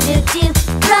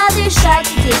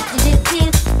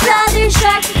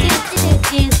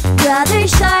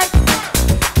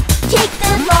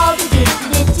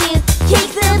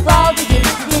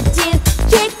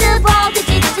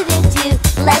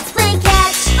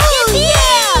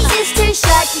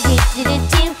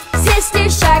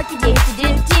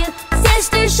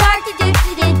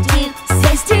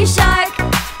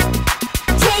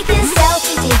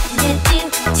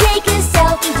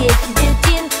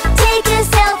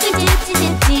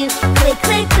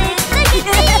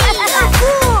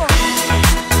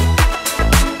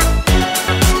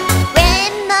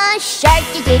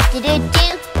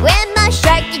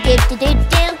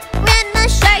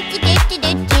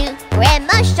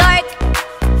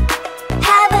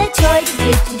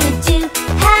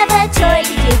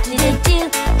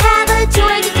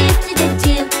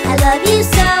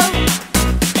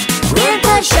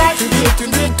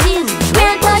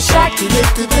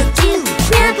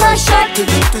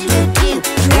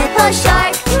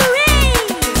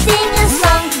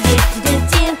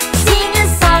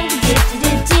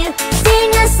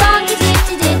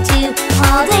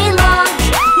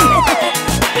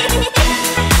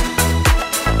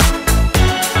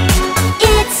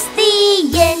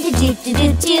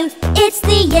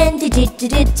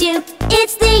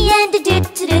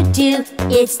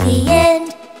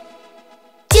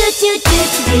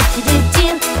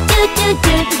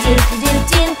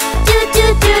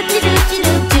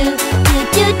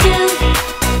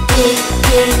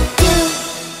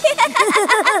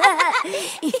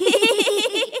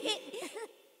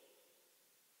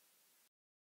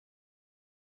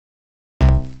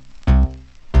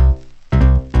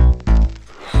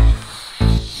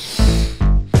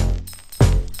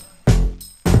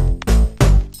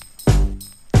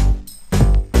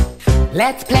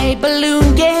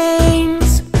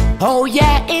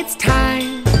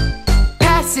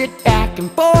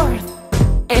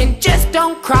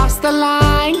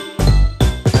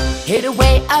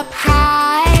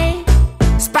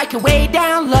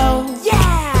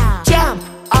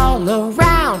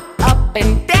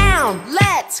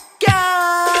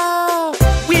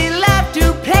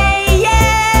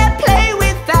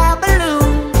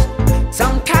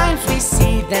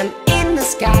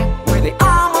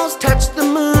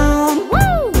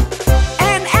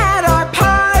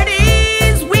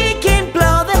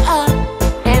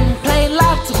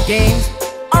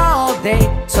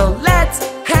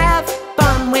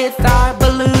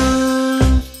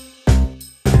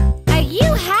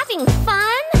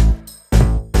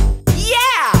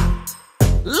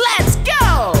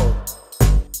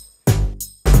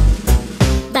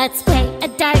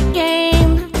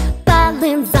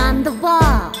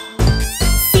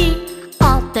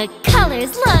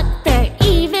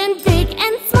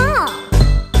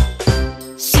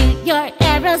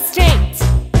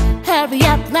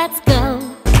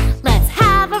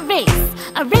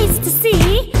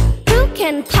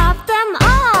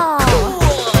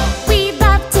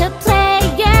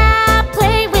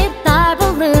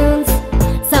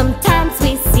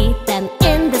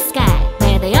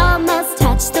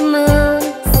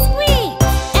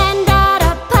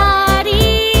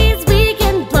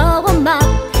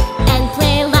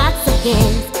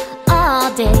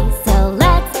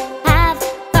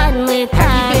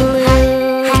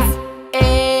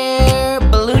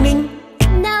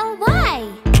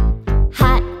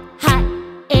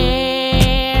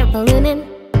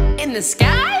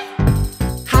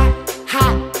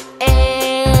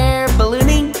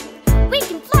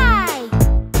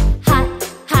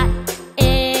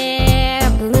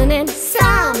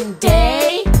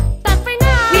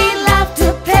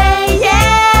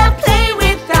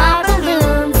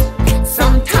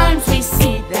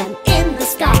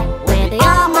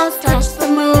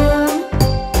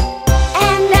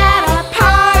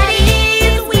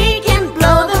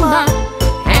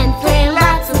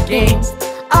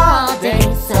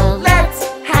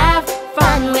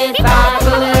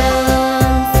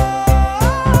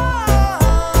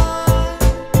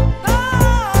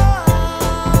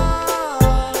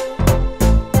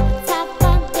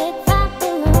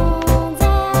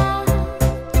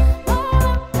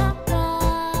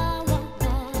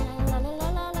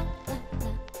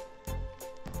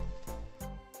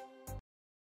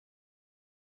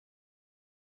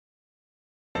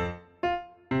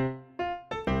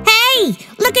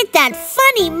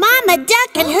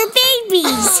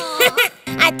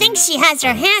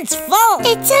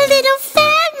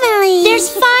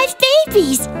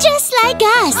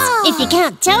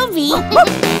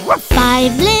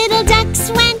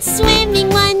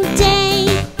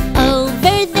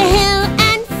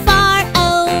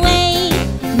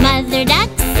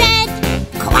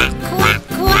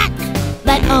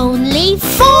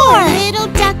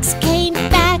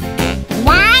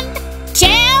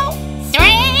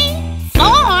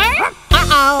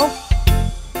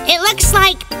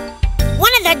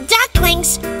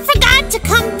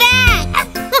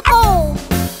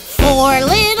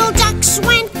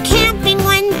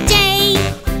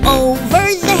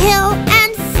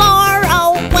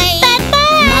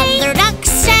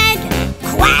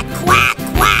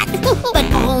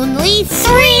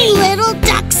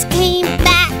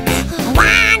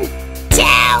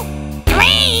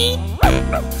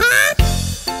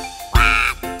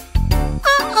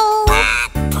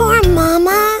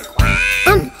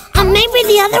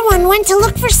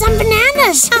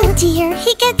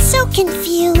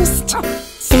 confused.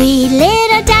 3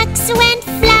 little ducks went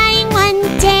flying one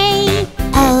day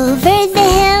over the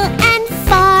hill and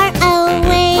far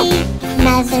away.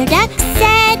 Mother duck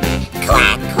said,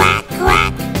 quack, quack,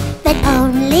 quack, but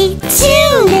only 2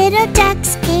 little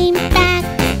ducks came back.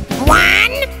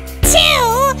 1, 2,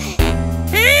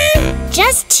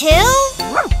 just 2?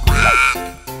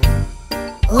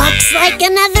 Looks like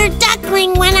another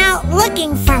duckling went out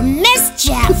looking for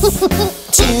mischief.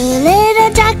 2 little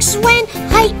ducks went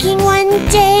hiking one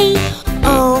day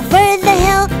over the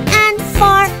hill and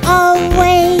far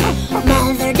away.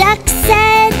 Mother duck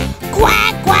said,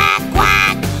 quack, quack,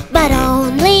 quack, but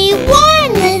only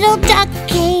 1 little duck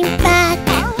came back.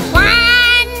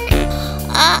 1!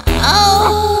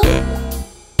 Uh-oh.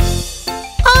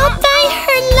 All by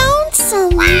her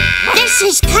lonesome. This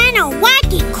is kind of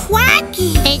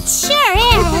wacky-quacky. It sure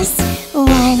is.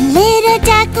 1 little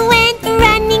duck went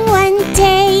running one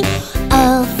day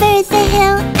over the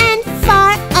hill and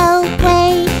far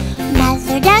away.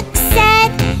 Mother duck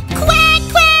said, quack,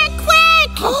 quack, quack.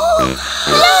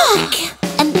 Look!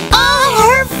 And all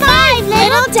her 5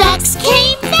 little ducks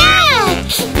came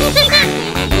back.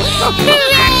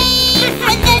 Hooray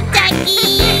for the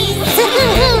duckies!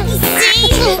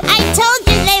 See, I told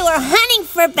you they were hunting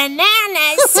for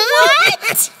bananas.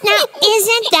 What? Now,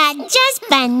 isn't that just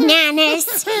bananas?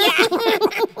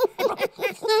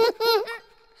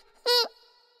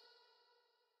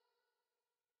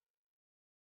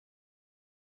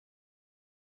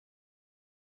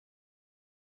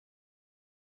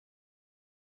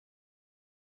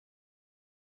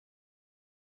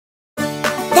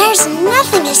 There's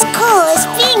nothing as cool as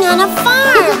being on a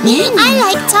farm. I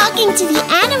like talking to the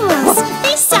animals.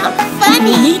 They sound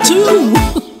funny. Me too.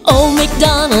 Old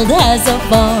MacDonald has a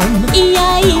farm,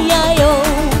 E-I-E-I-O.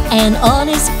 And on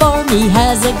his farm he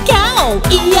has a cow,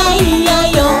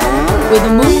 E-I-E-I-O. With a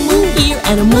moo-moo here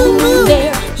and a moo-moo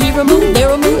there. Here a moo, there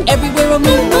a moo, everywhere a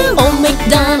moo-moo. Old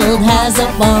MacDonald has a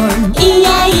farm,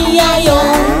 E-I-E-I-O.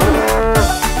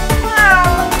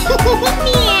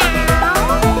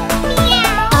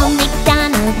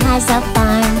 Has a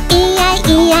farm,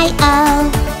 E-I-E-I-O.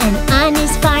 And on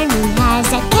his farm he has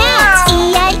a cat,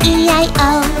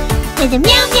 E-I-E-I-O. With a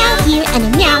meow meow here and a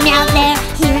meow meow there.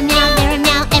 Here a meow, there a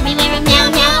meow, everywhere a meow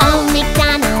meow. Old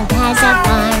MacDonald has a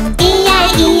farm,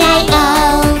 E-I-E-I-O.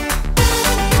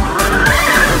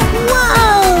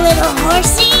 Whoa, little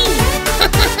horsey!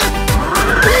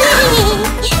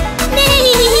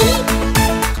 Neigh,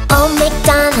 Old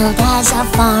MacDonald has a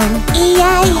farm,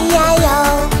 E-I-E-I-O.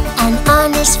 And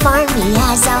on his farm he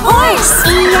has a horse,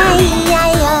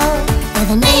 E-I-E-I-O. With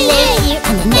a neigh-neigh here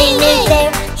and a neigh-neigh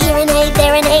there. Here an A,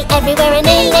 there an A, everywhere a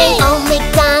neigh-neigh. Old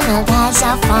MacDonald has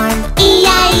a farm,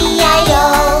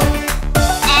 E-I-E-I-O.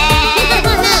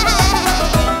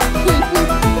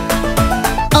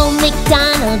 Old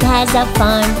MacDonald has a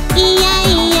farm,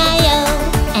 E-I-E-I-O.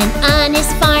 And on his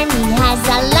farm he has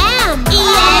a lamb,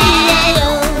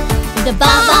 E-I-E-I-O. With a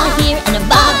baba here and a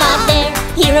baba there.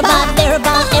 Here a bob, there a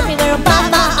bob, everywhere a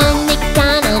baba. Old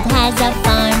MacDonald has a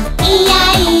farm,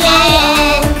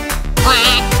 E-I-E-I-O.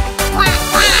 Quack, quack,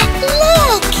 quack.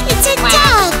 Look, it's a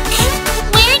duck.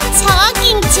 We're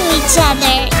talking to each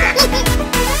other.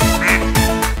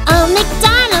 Old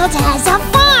MacDonald has a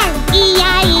farm,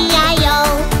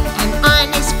 E-I-E-I-O. And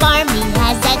on his farm he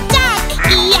has a duck,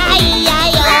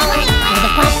 E-I-E-I-O. With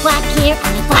a quack, quack here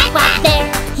and a quack, quack there.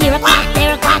 Here a quack,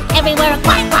 there a quack, everywhere a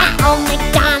quack, quack. Old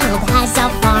MacDonald has a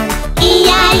farm,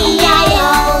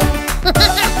 E-I-E-I-O.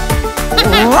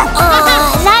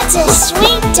 Oh, that's a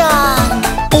sweet dog.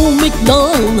 Old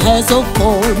MacDonald has a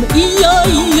farm,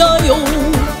 E-I-E-I-O.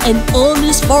 And on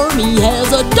his farm he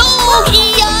has a dog,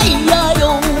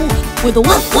 E-I-E-I-O. With a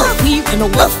woof woof here and a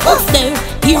woof woof there.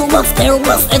 Here a woof, there a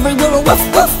woof, everywhere a woof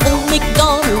woof. Old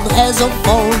MacDonald has a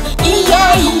farm,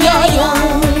 E-I-E-I-O.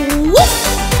 Woof!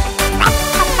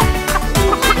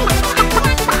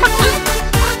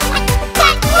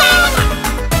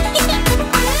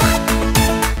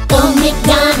 Old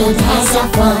MacDonald has a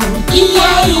farm,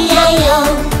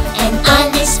 E-I-E-I-O. And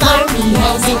on his farm he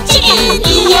has a chicken,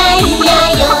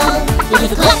 E-I-E-I-O.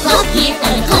 With a cluck cluck here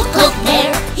and a cluck cluck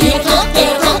there. Here a cluck,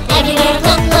 there a cluck, everywhere a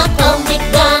cluck cluck. Old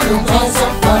MacDonald has a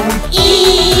farm,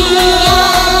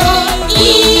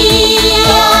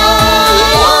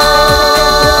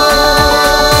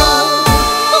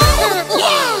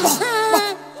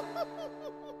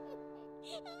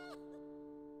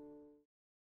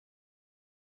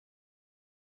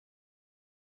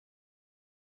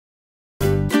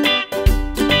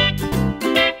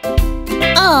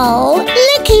 Oh,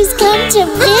 look who's come to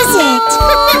visit!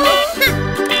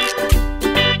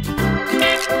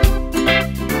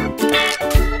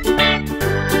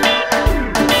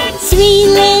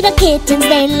 little kittens,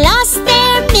 they lost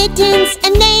their mittens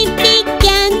and they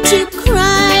began to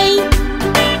cry.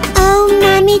 Oh,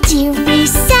 mommy dear, we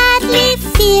sadly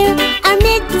fear our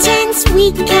mittens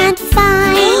we can't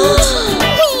find.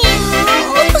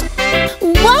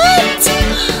 What?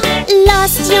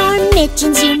 Lost your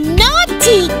mittens, you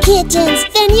naughty kittens,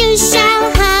 then you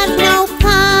shall have no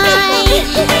pie.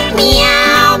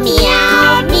 Meow,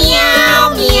 meow,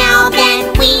 meow, meow,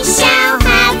 then we shall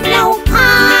have no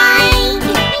pie.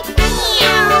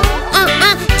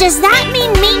 Does that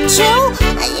mean me too?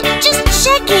 Just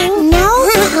checking. No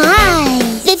pie.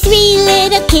 The three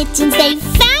little kittens, they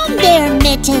found their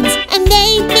mittens and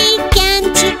they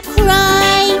began to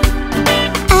cry.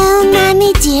 Oh,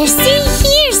 mommy dear, see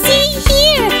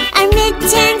here, our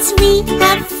mittens we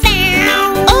have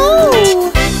found. Oh,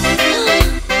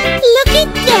 look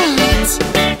at that.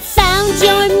 Found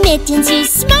your mittens, you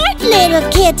smart little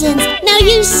kittens. Now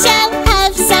you shall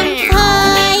have some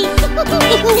pie. Purr,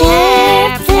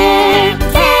 purr,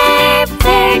 purr,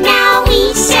 purr. Now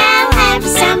we shall have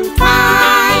some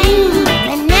pie.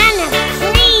 Banana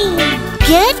cream.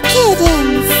 Good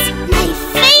kittens. My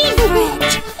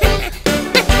favorite.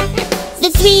 The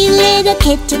three little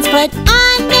kittens put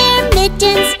on their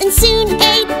mittens and soon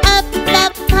ate up the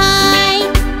pie.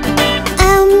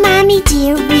 Oh, mommy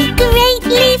dear, we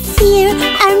greatly fear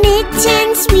our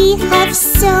mittens we have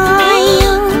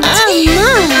soiled. Oh,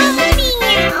 my.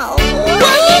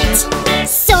 What?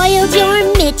 Soiled your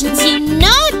mittens, you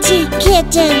naughty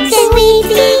kittens. Then we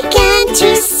began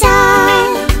to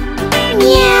sigh.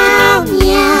 Meow,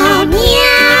 meow,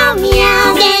 meow,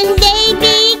 meow. Then they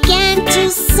began to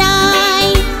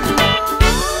sigh.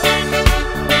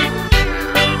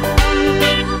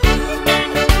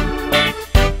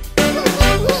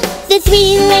 The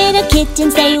three little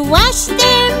kittens, they washed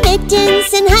their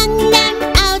mittens and hung them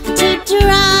out to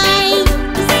dry.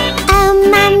 Oh,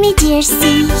 mommy dear,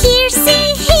 see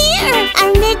here,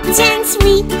 our mittens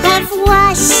we have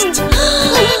washed.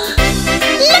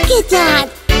 Look at that.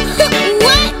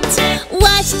 What?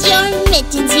 Washed your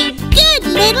mittens, you good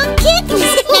little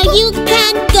kittens. Now you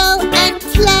can go and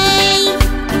play.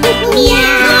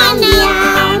 Meow,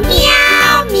 meow,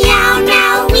 meow, meow.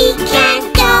 Now we can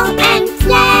go and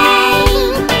play.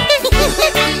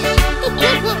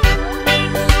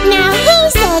 Now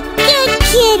who's a good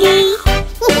kitty?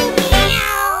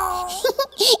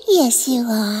 Yes, you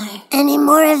are. Any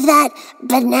more of that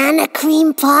banana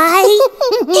cream pie?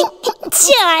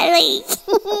 Charlie!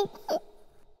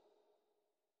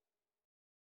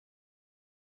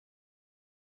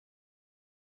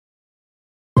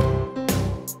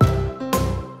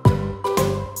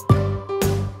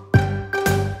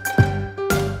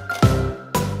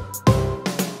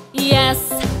 Yes,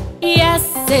 yes,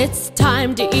 it's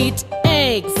time to eat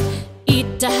eggs.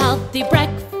 Eat a healthy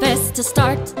breakfast to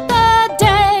start the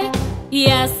day.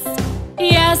 Yes,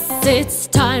 yes, it's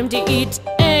time to eat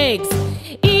eggs.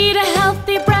 Eat a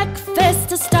healthy breakfast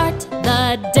to start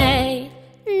the day.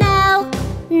 No,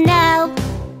 no,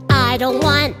 I don't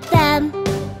want them.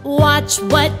 Watch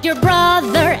what your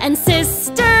brother and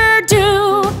sister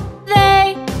do.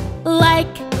 They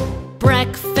like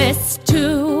breakfast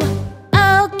too.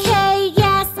 Okay,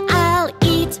 yes, I'll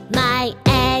eat my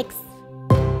eggs.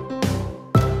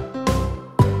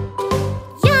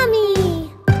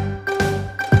 Yummy!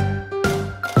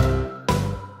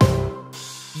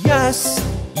 Yes,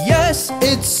 yes,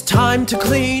 it's time to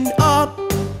clean up.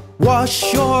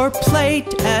 Wash your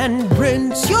plate and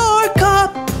rinse your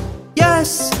cup.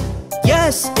 Yes,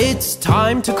 yes, it's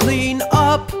time to clean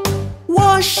up.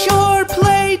 Wash your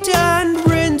plate and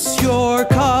rinse your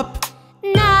cup.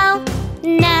 No,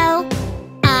 no,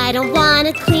 I don't want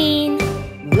to clean.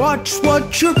 Watch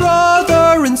what your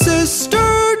brother and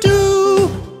sister do.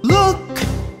 Look,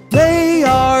 they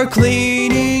are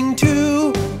cleaning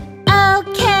too.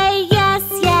 Okay, yes,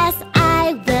 yes,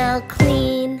 I will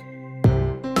clean.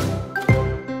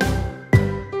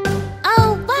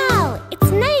 Oh, wow,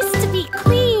 it's nice to be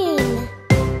clean.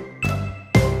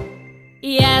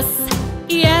 Yes,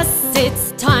 yes,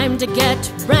 it's time to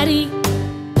get ready.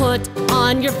 Put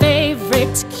on your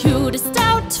favorite, cutest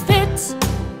outfit.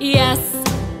 Yes,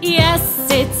 yes,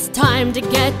 it's time to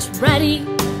get ready.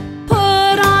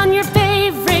 Put on your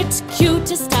favorite,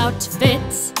 cutest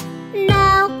outfit.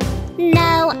 No,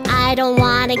 no, I don't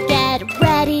want to get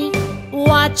ready.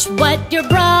 Watch what your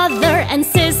brother and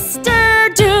sister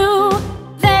do.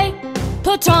 They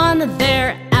put on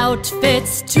their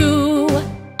outfits too.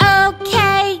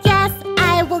 Okay, yes,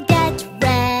 I will get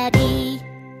ready.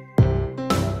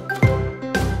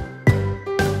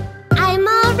 I'm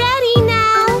all ready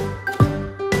now.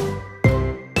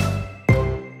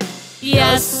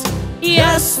 Yes,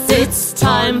 Yes, it's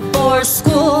time for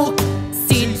school.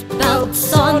 Seat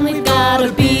belts on, we've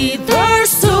gotta be there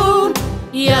soon.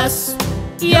 Yes,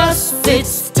 yes,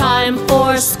 it's time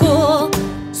for school.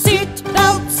 Seat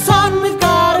belts on, we've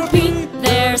gotta be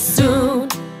there soon.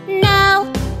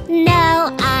 No,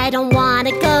 no, I don't want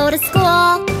to go to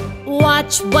school.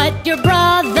 Watch what your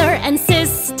brother and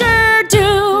sister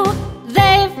do.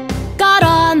 They've got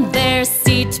on their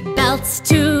seat belts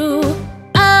too.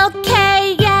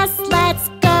 Okay, yes, let's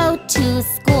go to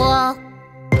school.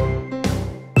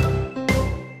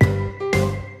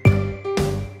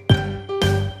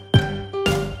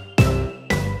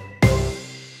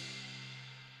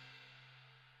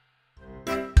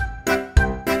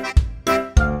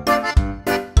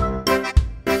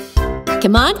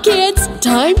 Come on, kids,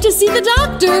 time to see the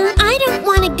doctor. I don't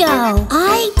want to go.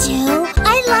 I do.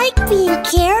 I like being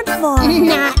cared for.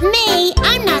 Not me.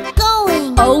 I'm not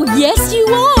going. Oh, yes, you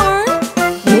are.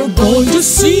 We're going to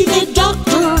see the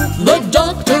doctor, the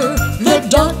doctor, the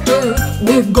doctor.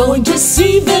 We're going to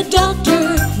see the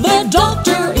doctor. The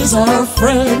doctor is our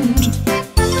friend.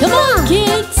 Come on,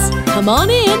 kids, come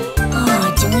on in.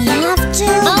 Oh, do we have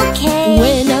to? Okay.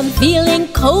 When I'm feeling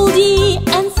coldy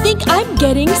and think I'm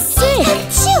getting sick,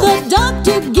 the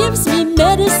doctor gives me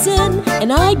medicine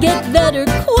and I get better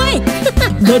quick.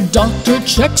 The doctor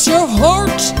checks your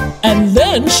heart and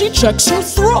then she checks your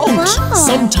throat. Wow.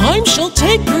 Sometimes she'll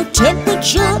take your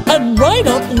temperature and write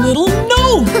up little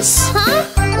notes. Huh?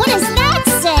 What does that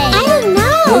say? I don't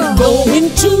know. We're going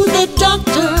to the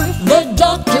doctor, the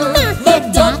doctor, the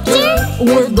doctor.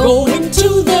 We're going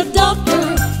to the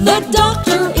doctor, the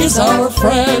doctor is our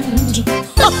friend.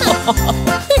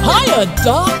 Hiya,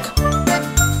 Doc.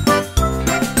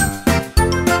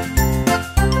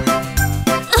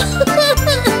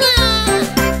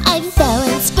 I fell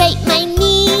and scraped my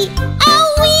knee.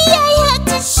 Owie, I had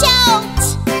to shout.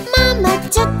 Mama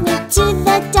took me to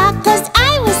the doc 'cause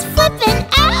I was flipping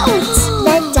out.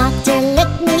 The doctor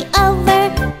looked me over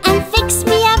and fixed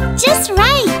me up just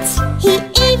right. He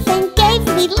even gave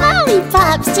me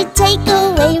lollipops to take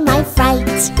away my fright.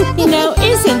 Now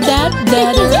isn't that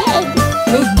better?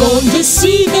 We're going to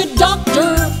see the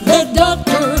doctor, the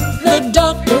doctor, the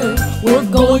doctor. We're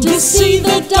going to see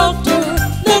the doctor,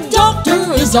 the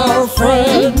doctor is our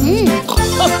friend.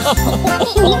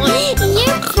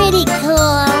 You're pretty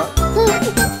cool.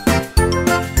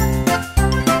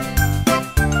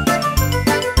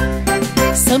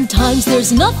 Sometimes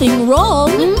there's nothing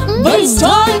wrong, but it's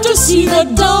time to see the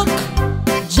doc.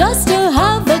 Just to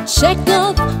have a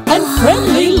checkup and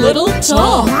friendly little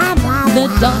talk. The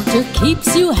doctor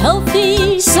keeps you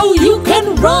healthy so you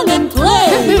can run and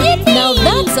play. Now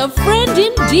that's a friend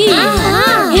indeed.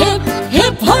 Hip,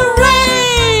 hip,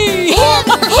 hooray! Hip,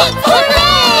 hip,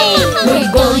 hooray!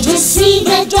 We're going to see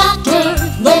the doctor,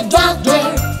 the doctor,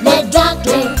 the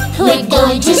doctor. We're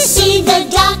going to see the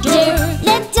doctor.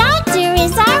 The doctor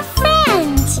is our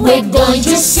friend. We're going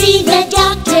to see the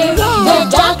doctor, the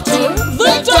doctor,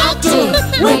 the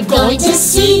doctor. We're going to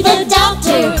see the